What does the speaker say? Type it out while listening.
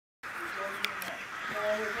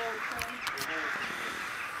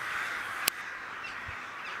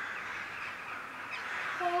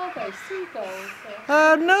they?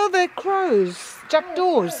 Seagulls? No, they're crows.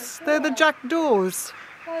 Jackdaws. They're the jackdaws.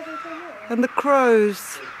 Why have they done that? And the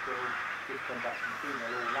crows.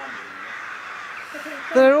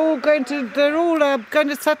 They're all going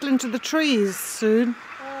to settle into the trees soon.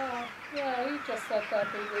 Oh, yeah, you just said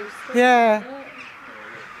that'd be roosting. Yeah.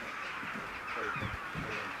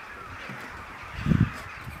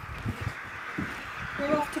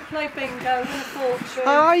 We're off to play bingo in the fortune.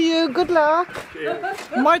 Are you? Good luck.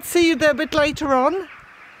 Might see you there a bit later on.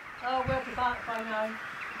 Oh, we'll be back by now.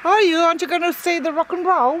 Are you? Aren't you going to see the rock and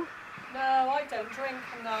roll? No, I don't drink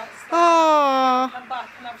and that. So Ah. come back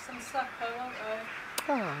and have some supper, won't we?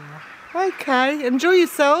 Oh. Okay. Enjoy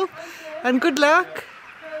yourself and good luck.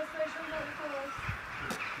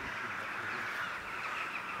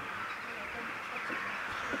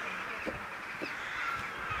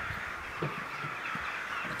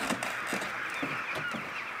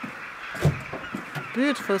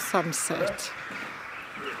 Beautiful sunset.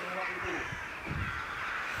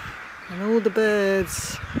 And all the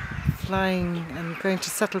birds flying and going to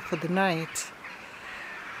settle for the night.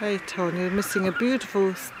 Hey Tony, you're missing a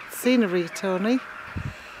beautiful scenery, Tony.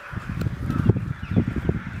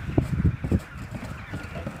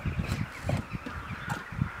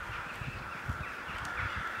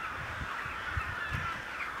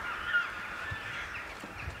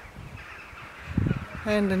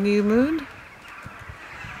 And a new moon.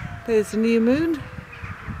 There's a new moon.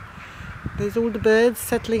 There's all the birds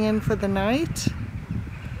settling in for the night.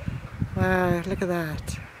 Wow, look at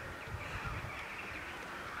that.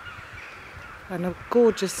 And a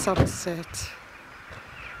gorgeous sunset.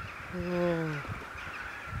 Whoa.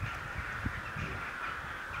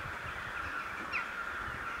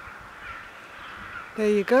 There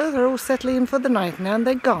you go, they're all settling in for the night now and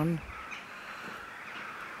they're gone.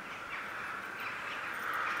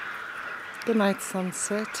 Good night,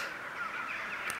 sunset.